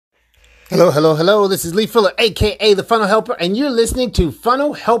Hello, hello, hello. This is Lee Fuller, aka The Funnel Helper, and you're listening to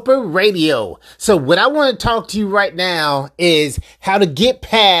Funnel Helper Radio. So what I want to talk to you right now is how to get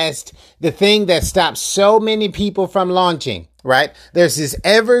past the thing that stops so many people from launching, right? There's this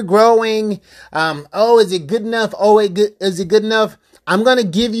ever-growing, is it good enough? Is it good enough? I'm going to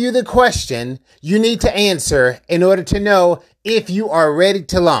give you the question you need to answer in order to know if you are ready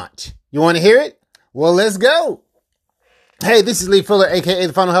to launch. You want to hear it? Well, let's go. Hey, this is Lee Fuller, aka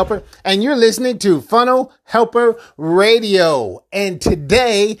The Funnel Helper, and you're listening to Funnel Helper Radio. And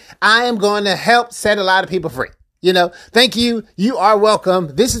today I am going to help set a lot of people free. Thank you. You are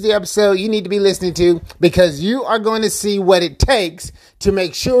welcome. This is the episode you need to be listening to because you are going to see what it takes to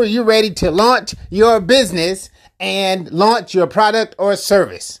make sure you're ready to launch your business and launch your product or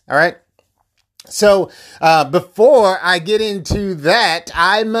service. All right. So, before I get into that,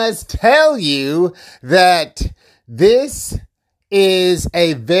 I must tell you that this is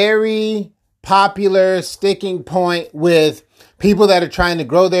a very popular sticking point with people that are trying to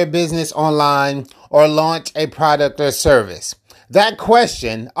grow their business online or launch a product or service. That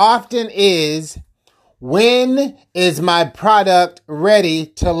question often is, when is my product ready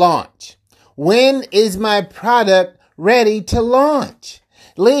to launch? When is my product ready to launch?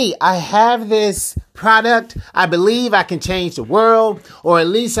 Lee, I have this product. I believe I can change the world, or at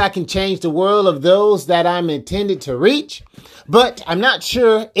least I can change the world of those that I'm intended to reach, but I'm not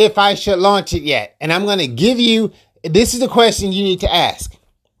sure if I should launch it yet. And I'm going to give you, this is the question you need to ask.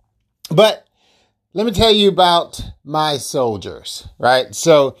 But let me tell you about my soldiers, right?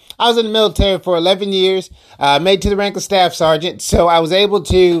 So I was in the military for 11 years, made to the rank of staff sergeant. So I was able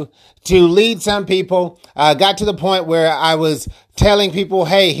to lead some people, got to the point where I was telling people,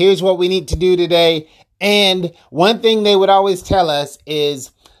 hey, here's what we need to do today. And one thing they would always tell us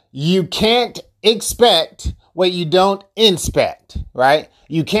is you can't expect what you don't inspect, right?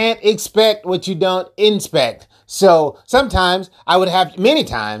 You can't expect what you don't inspect. So many times I would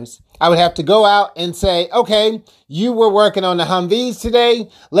have to go out and say, okay, you were working on the Humvees today.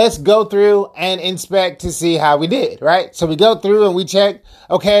 Let's go through and inspect to see how we did, right? So we go through and we check,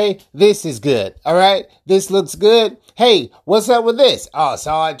 okay, this is good. All right. This looks good. Hey, what's up with this? Oh,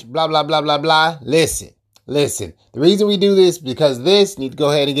 Sarge, blah, blah, blah, blah, blah. Listen. The reason we do this because this need to go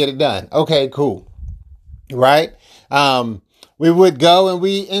ahead and get it done. Okay, cool. Right. We would go and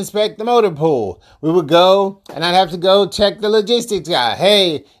we inspect the motor pool. We would go and I'd have to go check the logistics guy.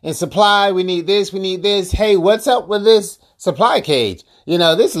 Hey, in supply, we need this. Hey, what's up with this supply cage?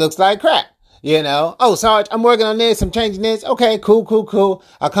 This looks like crap. Oh, Sarge, I'm working on this. I'm changing this. Okay, cool.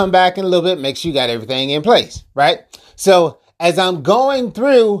 I'll come back in a little bit. Make sure you got everything in place, right? So as I'm going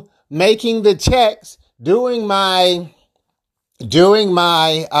through making the checks, doing my,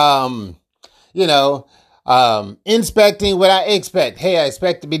 inspecting what I expect. Hey, I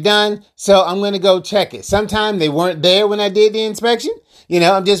expect to be done, so I'm going to go check it. Sometimes they weren't there when I did the inspection.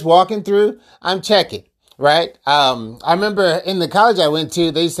 I'm just walking through, I'm checking, right? I remember in the college I went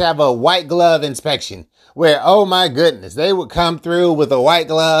to, they used to have a white glove inspection where, oh my goodness, they would come through with a white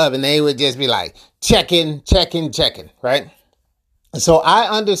glove and they would just be like, checking, right? So I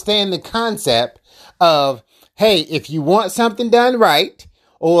understand the concept of, hey, if you want something done right,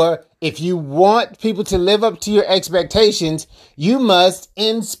 or if you want people to live up to your expectations, you must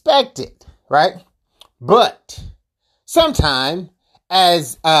inspect it, right? But sometime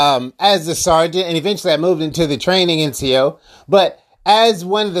as the sergeant, and eventually I moved into the training NCO, but as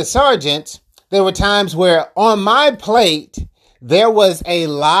one of the sergeants, there were times where on my plate, there was a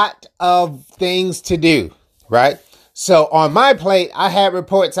lot of things to do, right? So on my plate, I had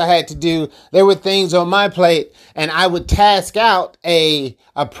reports I had to do. There were things on my plate, and I would task out a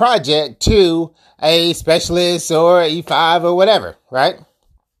project to a specialist or E5 or whatever, right?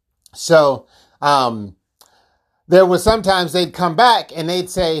 So there was sometimes they'd come back and they'd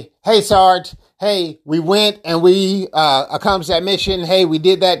say, hey, Sarge, hey, we went and we accomplished that mission. Hey, we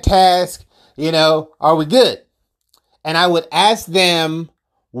did that task. Are we good? And I would ask them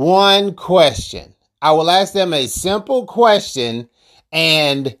one question. I will ask them a simple question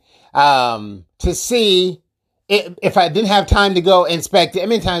and to see if I didn't have time to go inspect it.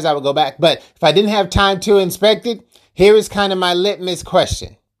 Many times I would go back, but if I didn't have time to inspect it, here is kind of my litmus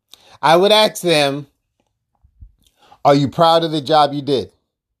question. I would ask them, are you proud of the job you did?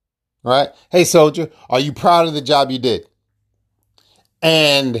 All right. Hey, soldier, are you proud of the job you did?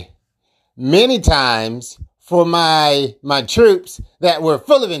 And many times for my troops that were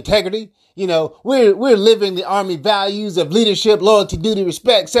full of integrity, we're living the Army values of leadership, loyalty, duty,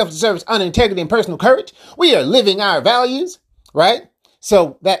 respect, self-service, honor, integrity, and personal courage. We are living our values, right?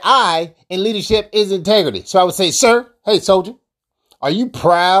 So that I in leadership is integrity. So I would say, sir, hey, soldier, are you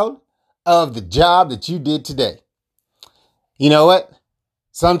proud of the job that you did today? You know what?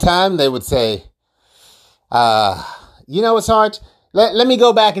 Sometimes they would say, you know what, Sarge? Let me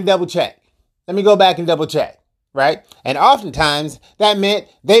go back and double check. Right? And oftentimes that meant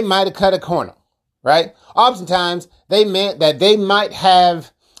they might have cut a corner, right? Oftentimes they meant that they might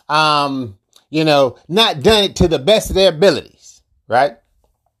have, not done it to the best of their abilities, right?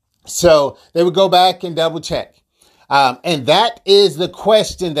 So they would go back and double check. And that is the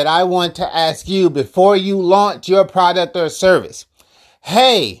question that I want to ask you before you launch your product or service.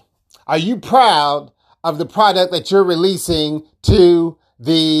 Hey, are you proud of the product that you're releasing to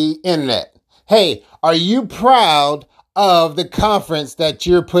the internet? Hey, are you proud of the conference that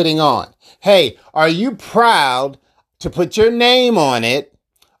you're putting on? Hey, are you proud to put your name on it?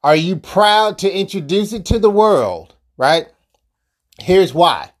 Are you proud to introduce it to the world? Right? Here's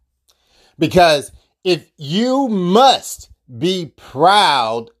why. Because if you must be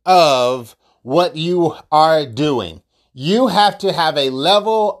proud of what you are doing, you have to have a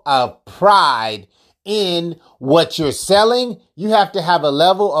level of pride in what you're selling. You have to have a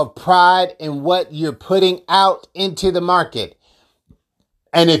level of pride in what you're putting out into the market.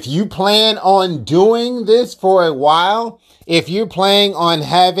 And if you plan on doing this for a while, if you're planning on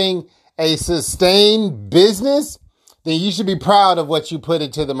having a sustained business, then you should be proud of what you put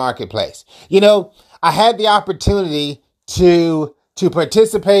into the marketplace. I had the opportunity to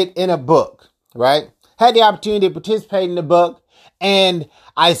participate in a book, right? Had the opportunity to participate in the book, and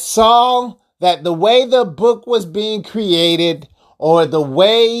I saw that the way the book was being created, or the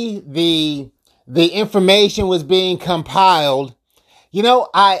way the information was being compiled,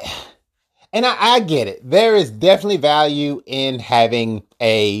 I get it. There is definitely value in having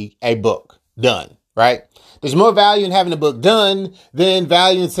a book done, right? There's more value in having a book done than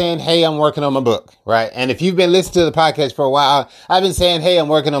value in saying, hey, I'm working on my book, right? And if you've been listening to the podcast for a while, I've been saying, hey, I'm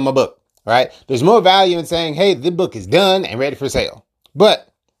working on my book, right? There's more value in saying, hey, the book is done and ready for sale. But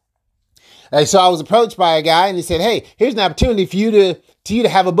so I was approached by a guy and he said, hey, here's an opportunity for you to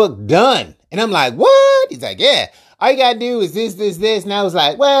have a book done. And I'm like, what? He's like, yeah, all you got to do is this. And I was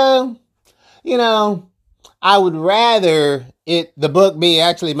like, well, I would rather the book be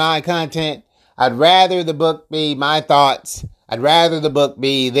actually my content. I'd rather the book be my thoughts. I'd rather the book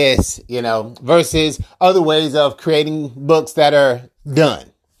be this, versus other ways of creating books that are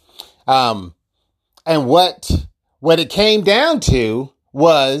done. And what it came down to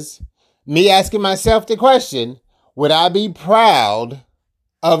was me asking myself the question, would I be proud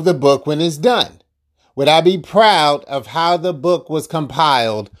of the book when it's done? Would I be proud of how the book was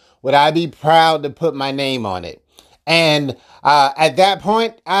compiled? Would I be proud to put my name on it? And at that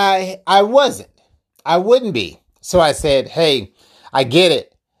point, I wasn't. I wouldn't be. So I said, hey, I get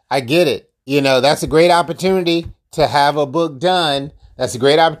it. That's a great opportunity to have a book done. That's a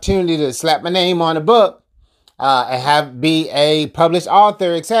great opportunity to slap my name on a book and be a published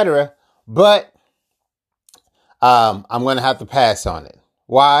author, etc. But I'm going to have to pass on it.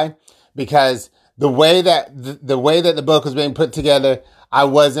 Why? Because the way that the book was being put together, I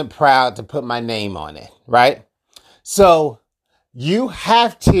wasn't proud to put my name on it, right? So you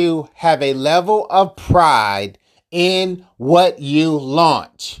have to have a level of pride in what you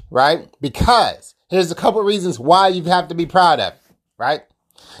launch, right? Because here's a couple of reasons why you have to be proud of it, right?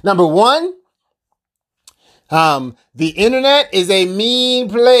 Number one, the internet is a mean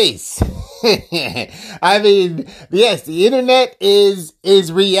place. I mean, yes, the internet is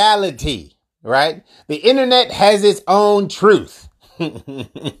reality, right? The internet has its own truth. The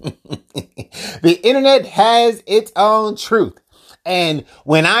internet has its own truth. And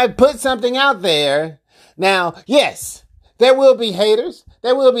when I put something out there, now, yes, there will be haters.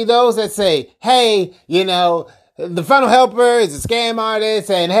 There will be those that say, hey, the funnel helper is a scam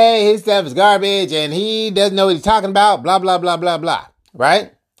artist and hey, his stuff is garbage and he doesn't know what he's talking about, blah, blah, blah, blah, blah,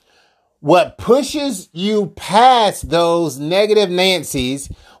 right? What pushes you past those negative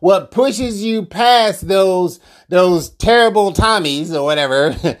Nancys, what pushes you past those terrible Tommies or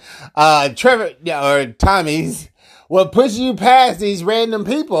whatever, Trevor or Tommies, what pushes you past these random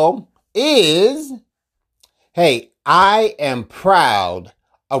people is, hey, I am proud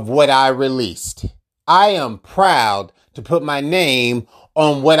of what I released. I am proud to put my name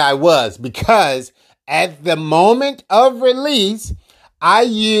on what I was, because at the moment of release, I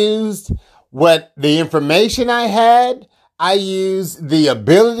used what the information I had, I used the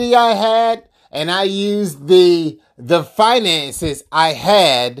ability I had, and I used the finances I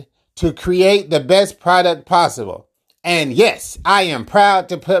had to create the best product possible. And yes, I am proud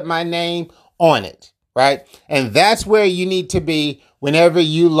to put my name on it, right? And that's where you need to be whenever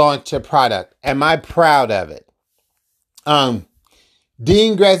you launch a product. Am I proud of it?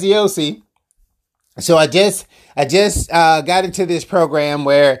 Dean Graziosi. So I just got into this program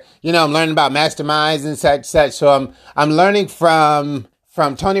where, I'm learning about masterminds and such. So I'm learning from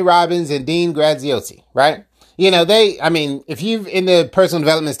Tony Robbins and Dean Graziosi, right? If you've in the personal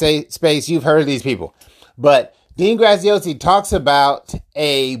development space, you've heard of these people. But Dean Graziosi talks about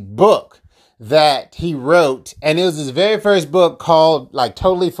a book that he wrote, and it was his very first book called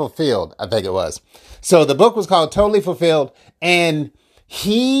Totally Fulfilled, I think it was. So the book was called Totally Fulfilled, and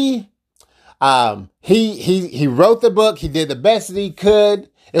he wrote the book. He did the best that he could.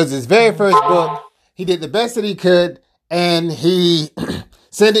 It was his very first book. He did the best that he could, and he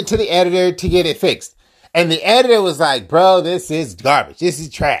sent it to the editor to get it fixed. And the editor was like, bro, this is garbage. This is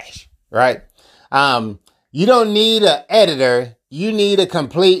trash, right? You don't need an editor. You need a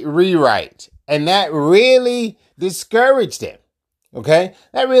complete rewrite. And that really discouraged him. Okay?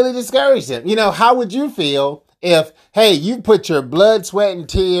 That really discouraged him. How would you feel if, hey, you put your blood, sweat, and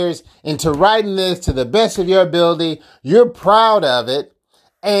tears into writing this to the best of your ability, you're proud of it,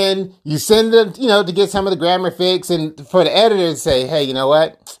 and you send it, to get some of the grammar fixed, and for the editor to say, hey, you know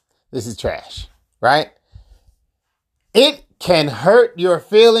what? This is trash, right? It can hurt your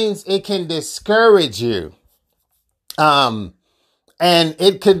feelings. It can discourage you. And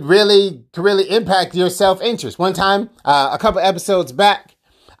it could really impact your self-interest. One time, a couple episodes back,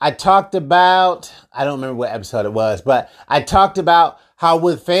 I talked about, I don't remember what episode it was, but I talked about how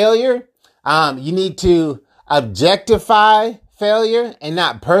with failure, you need to objectify failure and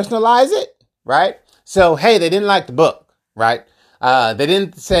not personalize it, right? So, hey, they didn't like the book, right? They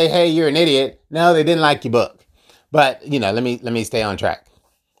didn't say, hey, you're an idiot. No, they didn't like your book. But, let me stay on track.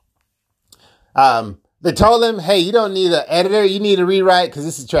 They told him, hey, you don't need an editor. You need a rewrite because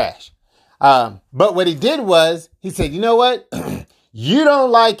this is trash. But what he did was he said, you know what? You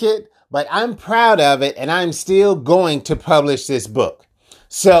don't like it, but I'm proud of it. And I'm still going to publish this book.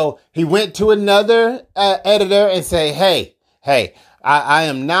 So he went to another editor and say, hey, I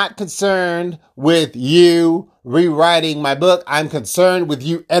am not concerned with you rewriting my book. I'm concerned with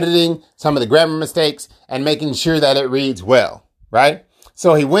you editing some of the grammar mistakes and making sure that it reads well, right?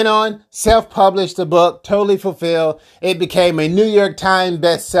 So he went on, self-published the book, Totally Fulfilled. It became a New York Times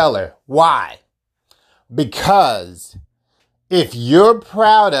bestseller. Why? Because if you're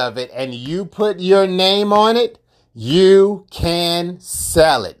proud of it and you put your name on it, you can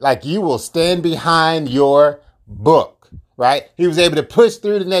sell it. You will stand behind your book, right? He was able to push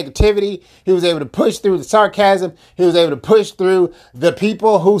through the negativity. He was able to push through the sarcasm. He was able to push through the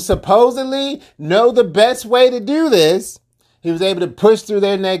people who supposedly know the best way to do this. He was able to push through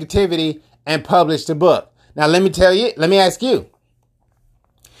their negativity and publish the book. Now, let me ask you,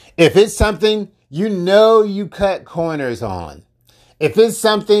 if it's something you cut corners on, if it's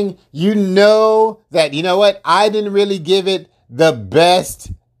something that, I didn't really give it the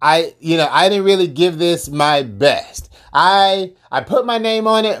best, I didn't really give this my best. I put my name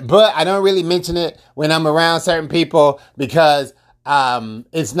on it, but I don't really mention it when I'm around certain people because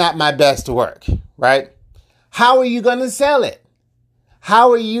it's not my best work, right? How are you going to sell it?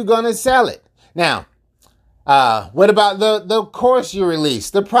 How are you going to sell it? Now, what about the course you release,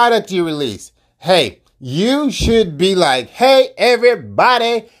 the product you release? Hey, you should be like, hey,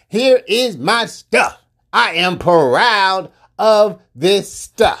 everybody, here is my stuff. I am proud of this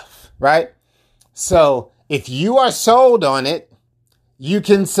stuff, right? So if you are sold on it, you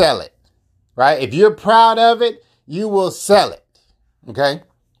can sell it, right? If you're proud of it, you will sell it, okay?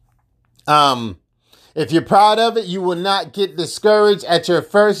 If you're proud of it, you will not get discouraged at your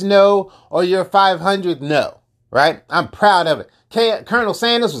first no or your 500th no, right? I'm proud of it. Colonel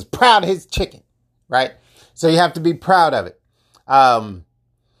Sanders was proud of his chicken, right? So you have to be proud of it.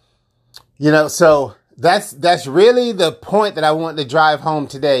 So that's really the point that I want to drive home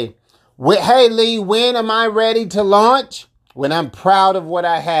today. Hey, Lee, when am I ready to launch? When I'm proud of what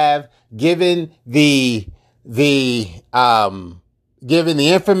I have, given the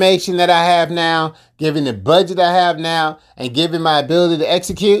information that I have now, given the budget I have now, and given my ability to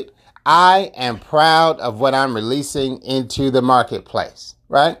execute, I am proud of what I'm releasing into the marketplace,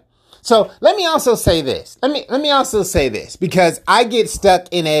 right? So let me also say this. Let me also say this because I get stuck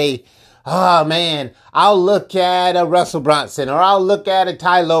in I'll look at a Russell Brunson or I'll look at a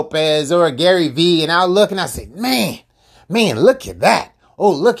Ty Lopez or a Gary Vee and I'll look and I'll say, man, look at that.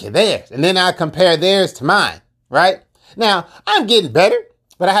 Oh, look at theirs. And then I compare theirs to mine, right? Now, I'm getting better,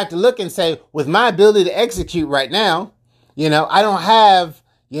 but I have to look and say, with my ability to execute right now, I don't have,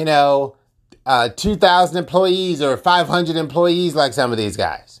 2,000 employees or 500 employees like some of these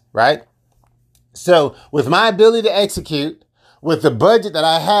guys, right? So with my ability to execute, with the budget that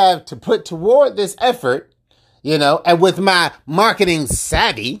I have to put toward this effort, and with my marketing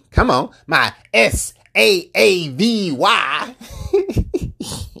savvy, come on, my SAAVY.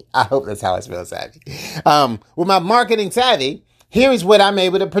 I hope that's how I spell savvy. With my marketing savvy, here's what I'm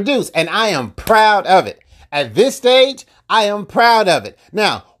able to produce, and I am proud of it. At this stage, I am proud of it.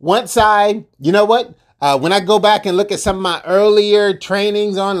 Now, once when I go back and look at some of my earlier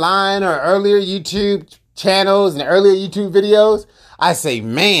trainings online or earlier YouTube channels and earlier YouTube videos, I say,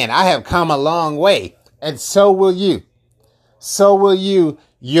 man, I have come a long way. And so will you. So will you.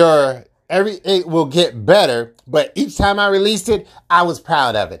 It will get better. But each time I released it, I was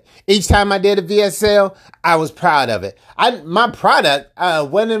proud of it. Each time I did a VSL, I was proud of it. My product,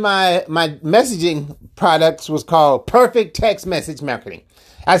 one of my messaging products was called Perfect Text Message Marketing.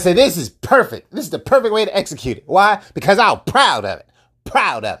 I said, this is perfect. This is the perfect way to execute it. Why? Because I'm proud of it.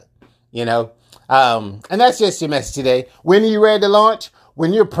 Proud of it. And that's just your message today. When are you ready to launch?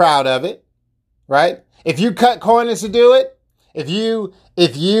 When you're proud of it, right? If you cut corners to do it, if you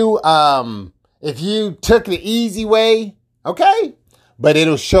took the easy way, okay, but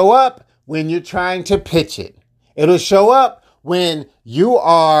it'll show up when you're trying to pitch it. It'll show up when you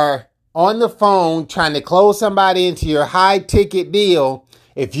are on the phone trying to close somebody into your high ticket deal.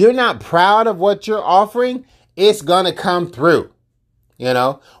 If you're not proud of what you're offering, it's going to come through.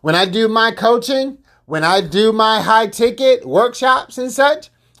 When I do my coaching, when I do my high ticket workshops and such,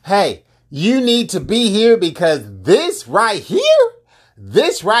 hey, you need to be here because this right here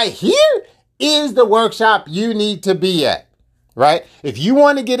is the workshop you need to be at, right? If you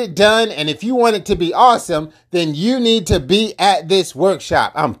want to get it done and if you want it to be awesome, then you need to be at this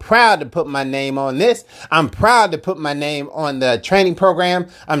workshop. I'm proud to put my name on this. I'm proud to put my name on the training program.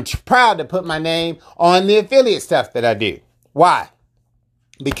 I'm proud to put my name on the affiliate stuff that I do. Why?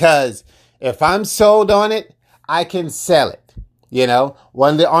 Because if I'm sold on it, I can sell it.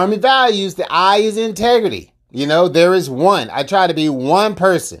 One of the Army values, the I is integrity. There is one. I try to be one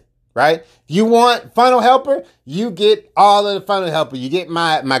person, right? If you want Funnel Helper, you get all of the Funnel Helper. You get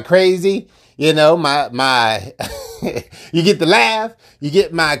my crazy, my you get the laugh, you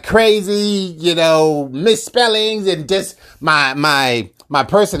get my crazy, misspellings and just my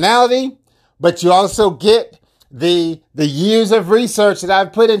personality, but you also get the years of research that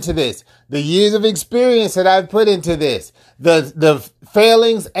I've put into this, the years of experience that I've put into this, the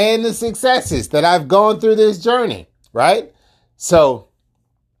failings and the successes that I've gone through this journey, right? So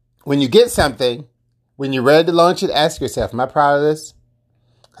when you get something, when you're ready to launch it, ask yourself, am I proud of this?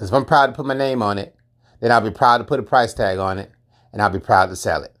 Because if I'm proud to put my name on it, then I'll be proud to put a price tag on it, and I'll be proud to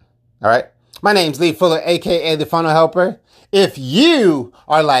sell it. All right? My name's Lee Fuller, a.k.a. The Funnel Helper. If you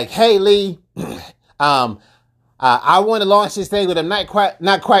are like, hey, Lee, I want to launch this thing, but I'm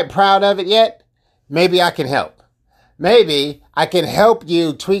not quite proud of it yet, maybe I can help. Maybe I can help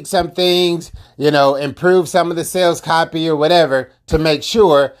you tweak some things, improve some of the sales copy or whatever to make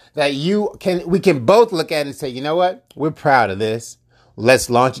sure that we can both look at it and say, you know what? We're proud of this. Let's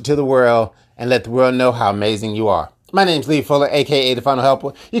launch it to the world and let the world know how amazing you are. My name's Lee Fuller, a.k.a. The Funnel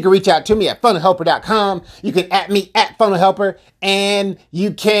Helper. You can reach out to me at funnelhelper.com. You can @ me at Funnel Helper, and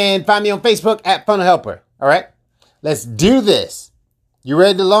you can find me on Facebook at Funnel Helper. All right? Let's do this. You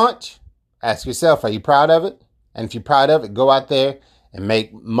ready to launch? Ask yourself, are you proud of it? And if you're proud of it, go out there and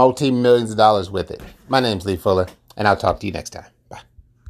make multi-millions of dollars with it. My name's Lee Fuller, and I'll talk to you next time.